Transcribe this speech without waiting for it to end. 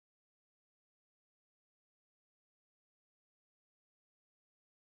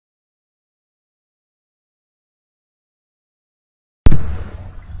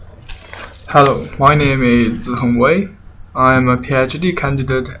Hello, my name is Ziheng Wei. I am a PhD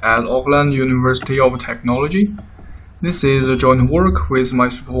candidate at Auckland University of Technology. This is a joint work with my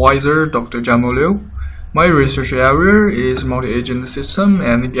supervisor, Dr. Jiamou Liu. My research area is multi-agent system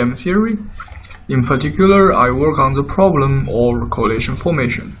and game theory. In particular, I work on the problem of correlation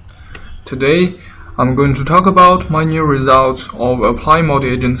formation. Today, I'm going to talk about my new results of applying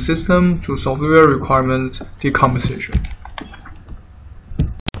multi-agent system to software requirement decomposition.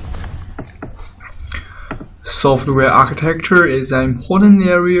 Software architecture is an important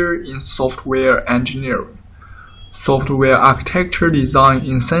area in software engineering. Software architecture design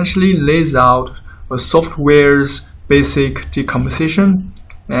essentially lays out a software's basic decomposition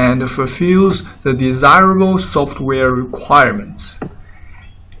and fulfills the desirable software requirements.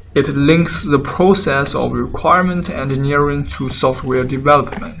 It links the process of requirement engineering to software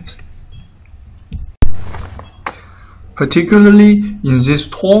development. Particularly in this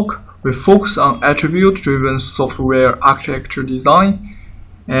talk, we focus on attribute-driven software architecture design,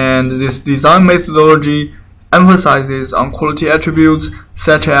 and this design methodology emphasizes on quality attributes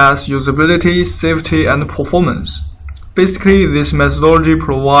such as usability, safety, and performance. Basically, this methodology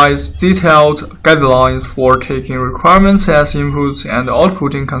provides detailed guidelines for taking requirements as inputs and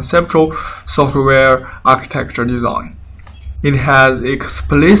outputting conceptual software architecture design. It has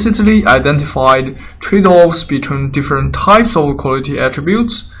explicitly identified trade-offs between different types of quality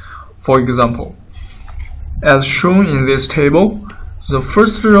attributes. For example, as shown in this table, the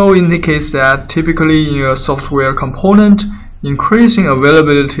first row indicates that typically in a software component, increasing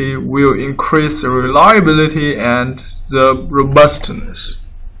availability will increase the reliability and the robustness.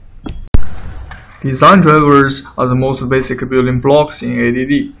 Design drivers are the most basic building blocks in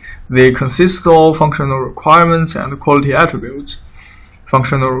ADD. They consist of functional requirements and quality attributes.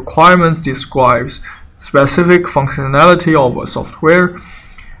 Functional requirement describes specific functionality of a software.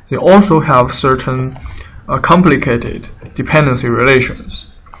 They also have certain complicated dependency relations.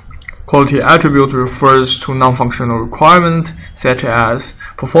 Quality attribute refers to non-functional requirements such as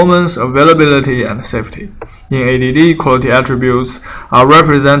performance, availability, and safety. In ADD, quality attributes are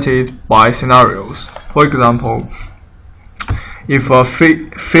represented by scenarios. For example, if a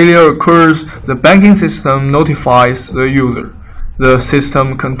failure occurs, the banking system notifies the user. The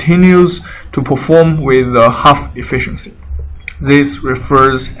system continues to perform with half efficiency. This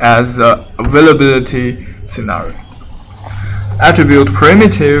refers as the availability scenario. Attribute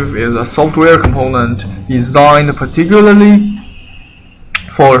primitive is a software component designed particularly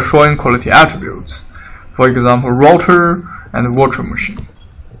for showing quality attributes. For example, router and virtual machine.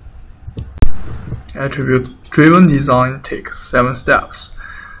 Attribute-driven design takes 7 steps.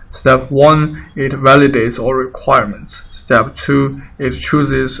 Step 1, it validates all requirements. Step 2, it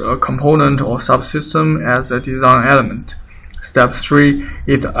chooses a component or subsystem as a design element. Step 3,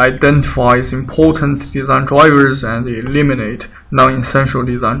 it identifies important design drivers and eliminates non-essential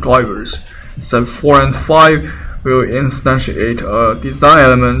design drivers. Step 4 and 5 will instantiate a design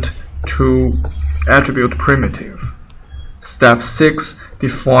element to attribute primitive. Step 6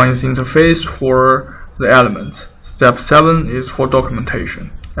 defines interface for the element. Step 7 is for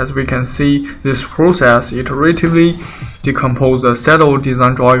documentation. As we can see, this process iteratively decomposes a set of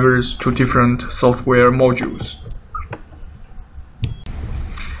design drivers to different software modules.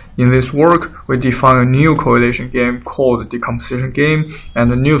 In this work, we define a new correlation game called decomposition game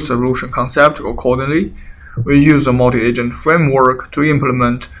and a new solution concept accordingly. We use a multi-agent framework to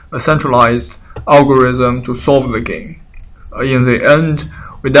implement a centralized algorithm to solve the game. In the end,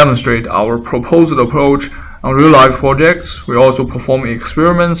 we demonstrate our proposed approach on real-life projects. We also perform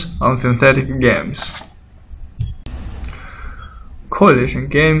experiments on synthetic games. Correlation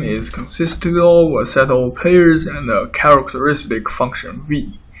game is consisted of a set of players and a characteristic function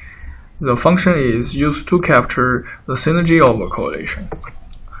V. The function is used to capture the synergy of a correlation.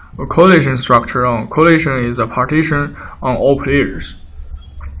 A correlation structure on a correlation is a partition on all players.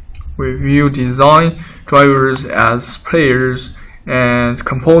 We view design drivers as players and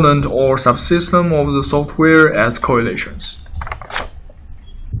component or subsystem of the software as correlations.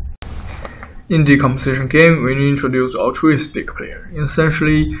 In decomposition game, we introduce altruistic player.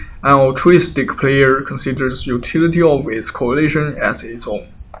 Essentially, an altruistic player considers utility of its correlation as its own.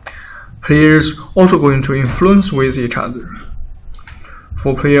 Players also going to influence with each other.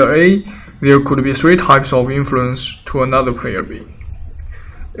 For player A, there could be 3 types of influence to another player B.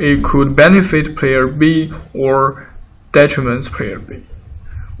 It could benefit player B or detriment player B,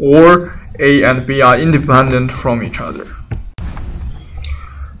 or A and B are independent from each other.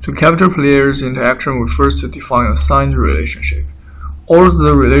 To capture players' interaction, we first define a signed relationship. All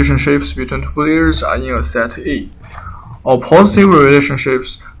the relationships between two players are in a set A. All positive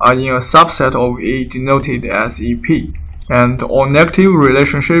relationships are in a subset of E denoted as EP, and all negative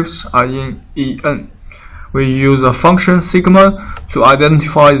relationships are in En. We use a function sigma to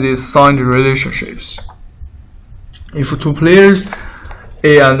identify these signed relationships. If two players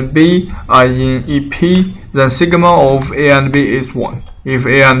A and B are in EP, then sigma of A and B is 1. If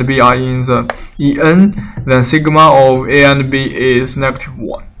A and B are in the En, then sigma of A and B is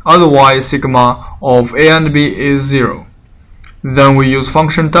 -1. Otherwise, sigma of A and B is 0. Then we use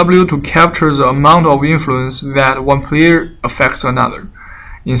function W to capture the amount of influence that one player affects another.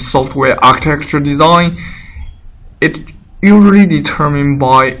 In software architecture design, it usually determined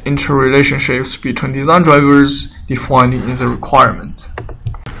by interrelationships between design drivers defined in the requirement.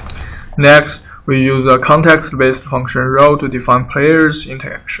 Next, we use a context-based function rho to define players'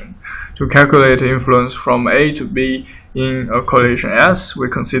 interaction. To calculate influence from A to B in a correlation S, we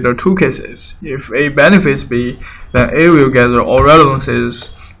consider two cases. If A benefits B, then A will gather all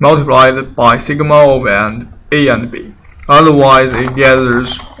relevances multiplied by sigma of A and B. Otherwise, it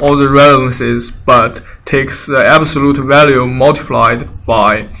gathers all the relevances but takes the absolute value multiplied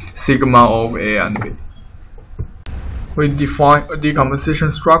by sigma of A and B. We define a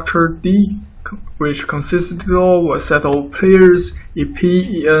decomposition structure D, which consisted of a set of players EP,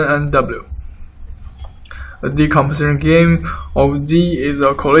 En, and W. A decomposition game of D is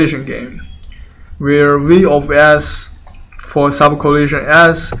a correlation game, where V of S for subcorrelation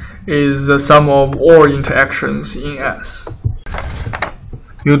S is the sum of all interactions in S.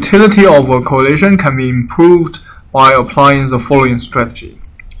 Utility of a correlation can be improved by applying the following strategy.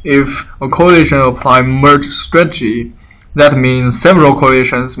 If a correlation applies merge strategy, that means several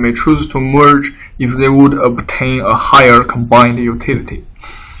correlations may choose to merge if they would obtain a higher combined utility.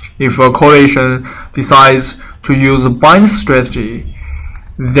 If a correlation decides to use a bind strategy,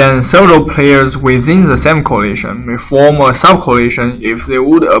 then several players within the same correlation may form a subcorrelation if they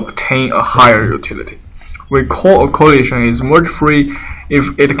would obtain a higher utility. We call a correlation is merge-free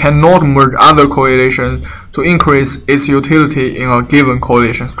if it cannot merge other correlations to increase its utility in a given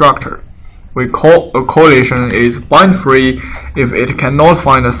correlation structure. We call a correlation is bind-free if it cannot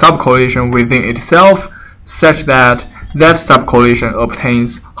find a subcorrelation within itself such that that subcorrelation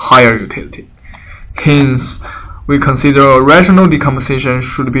obtains higher utility. Hence, we consider a rational decomposition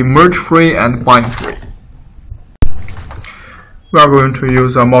should be merge-free and bind-free. We are going to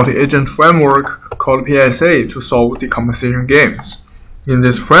use a multi-agent framework called PSA to solve decomposition games. In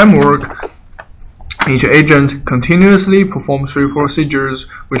this framework, each agent continuously performs 3 procedures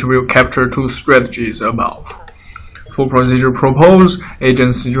which will capture 2 strategies above. For procedure propose,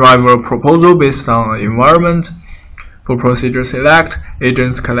 agents drive a proposal based on an environment. For procedure select,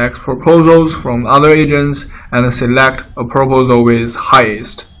 agents collect proposals from other agents and select a proposal with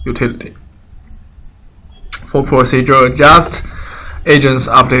highest utility. For procedure adjust, agents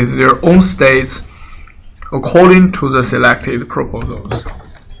update their own states according to the selected proposals.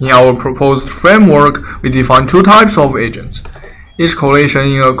 In our proposed framework, we define 2 types of agents. Each correlation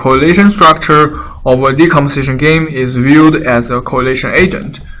in a correlation structure of a decomposition game is viewed as a correlation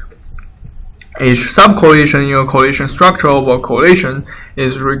agent. Each subcorrelation in a correlation structure of a correlation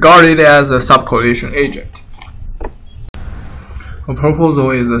is regarded as a subcorrelation agent. A proposal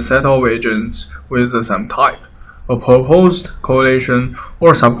is a set of agents with the same type. A proposed correlation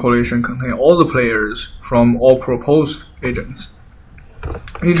or subcorrelation contains all the players from all proposed agents.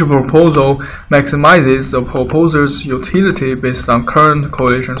 Each proposal maximizes the proposer's utility based on current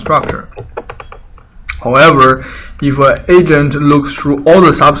correlation structure. However, if an agent looks through all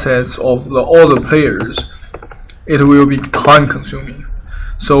the subsets of all the players, it will be time-consuming.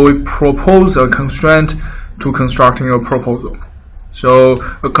 So we propose a constraint to constructing a proposal. So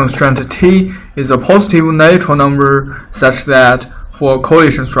a constraint T is a positive natural number such that for a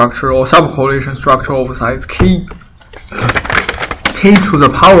correlation structure or subcorrelation structure of size K, K to the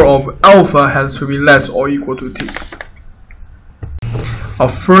power of alpha has to be less or equal to T. Our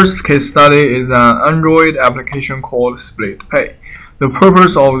first case study is an Android application called Split Pay. The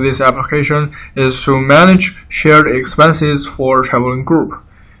purpose of this application is to manage shared expenses for a traveling group.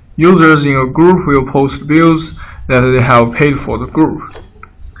 Users in a group will post bills that they have paid for the group.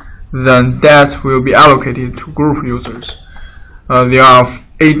 Then debts will be allocated to group users. There are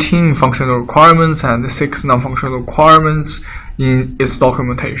 18 functional requirements and 6 non-functional requirements in its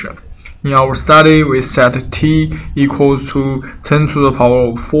documentation. In our study, we set t equals to 10 to the power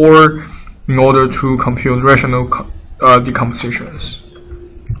of 4 in order to compute rational decompositions.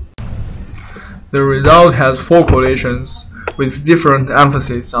 The result has 4 correlations with different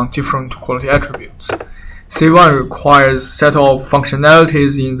emphasis on different quality attributes. C1 requires a set of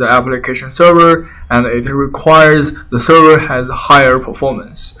functionalities in the application server, and it requires the server has higher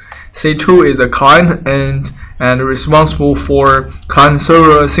performance. C2 is a client end and responsible for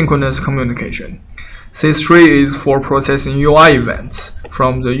client-server asynchronous communication. C3 is for processing UI events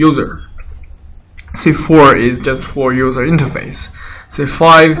from the user. C4 is just for user interface.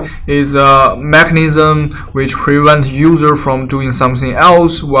 C5 is a mechanism which prevents user from doing something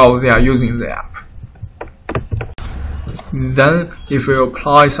else while they are using the app. Then, if we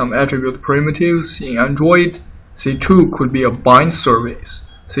apply some attribute primitives in Android, C2 could be a bind service,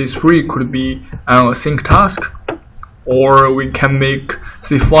 C3 could be an async task, or we can make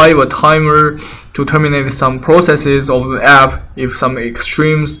C5 a timer to terminate some processes of the app if some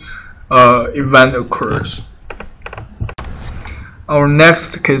extreme event occurs. Our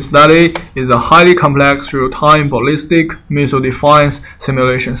next case study is a highly complex real-time ballistic missile-defense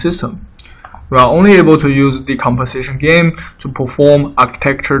simulation system. We are only able to use decomposition game to perform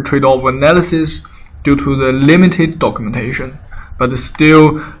architecture trade-off analysis due to the limited documentation, but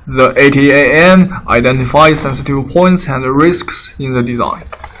still the ATAM identifies sensitive points and risks in the design.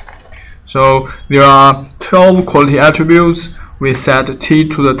 So there are 12 quality attributes. We set T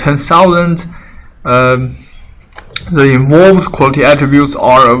to the 10,000. The involved quality attributes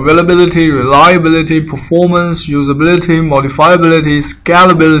are availability, reliability, performance, usability, modifiability,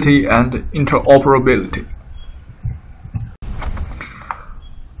 scalability, and interoperability.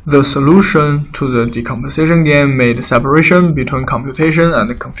 The solution to the decomposition game made separation between computation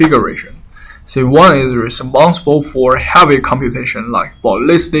and configuration. C1 is responsible for heavy computation like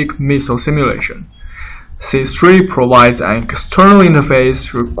ballistic missile simulation. C3 provides an external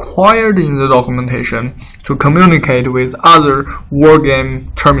interface required in the documentation to communicate with other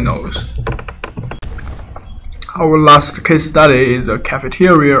wargame terminals. Our last case study is a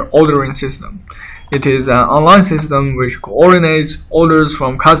cafeteria ordering system. It is an online system which coordinates orders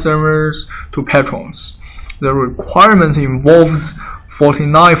from customers to patrons. The requirement involves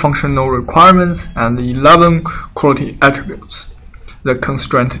 49 functional requirements and 11 quality attributes. The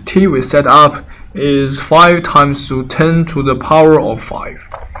constraint T we set up is 5 times 10 to the power of 5.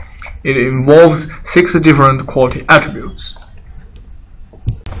 It involves 6 different quality attributes.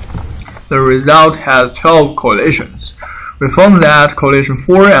 The result has 12 correlations. We found that correlation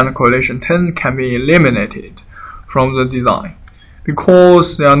 4 and correlation 10 can be eliminated from the design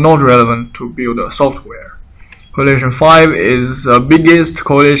because they are not relevant to build a software. Correlation 5 is the biggest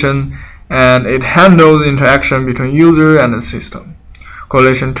correlation and it handles interaction between user and the system.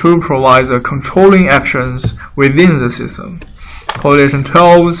 Correlation 2 provides controlling actions within the system. Correlation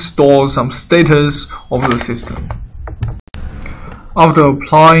 12 stores some status of the system. After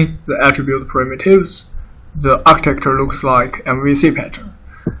applying the attribute primitives, the architecture looks like MVC pattern.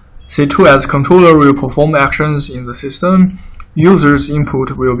 C2 as controller will perform actions in the system. User's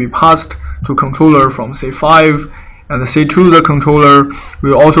input will be passed to controller from C5, and C2, the controller,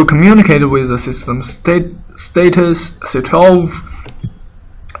 will also communicate with the system status C12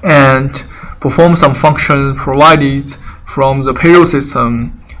 and perform some functions provided from the payload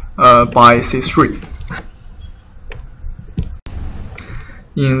system by C3.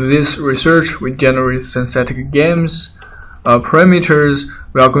 In this research, we generate synthetic games. Parameters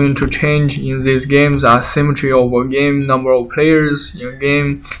we are going to change in these games are symmetry of a game, number of players in a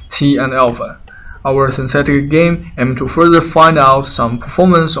game, T and alpha. Our synthetic game aims to further find out some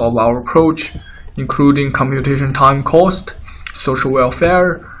performance of our approach, including computation time cost, social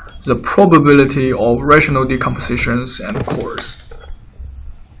welfare, the probability of rational decompositions, and cores.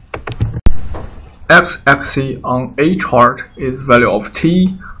 X-axis on A chart is value of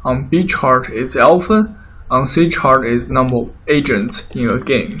T, on B chart is alpha, on C chart is number of agents in a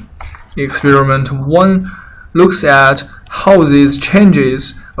game. Experiment 1 looks at how these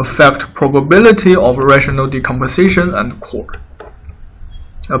changes affect probability of rational decomposition and core.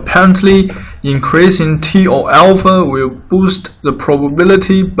 Apparently, increasing T or alpha will boost the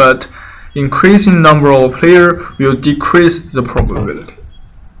probability, but increasing number of players will decrease the probability.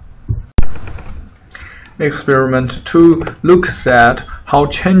 Experiment 2 looks at how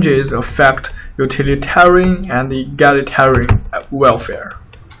changes affect utilitarian and egalitarian welfare.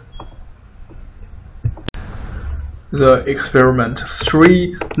 The experiment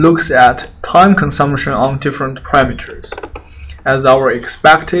 3 looks at time consumption on different parameters. As our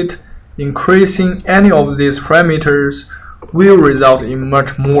expected, increasing any of these parameters will result in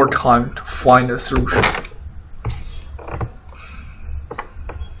much more time to find a solution.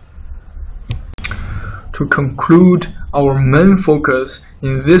 To conclude, our main focus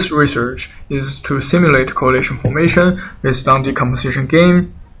in this research is to simulate correlation formation based on decomposition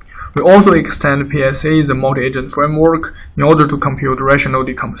game. We also extend PSA, the multi-agent framework, in order to compute rational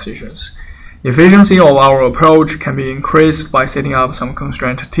decompositions. Efficiency of our approach can be increased by setting up some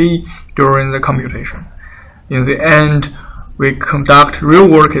constraint T during the computation. In the end, we conduct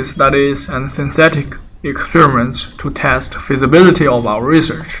real-world case studies and synthetic experiments to test feasibility of our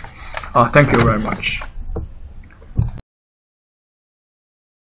research. Thank you very much.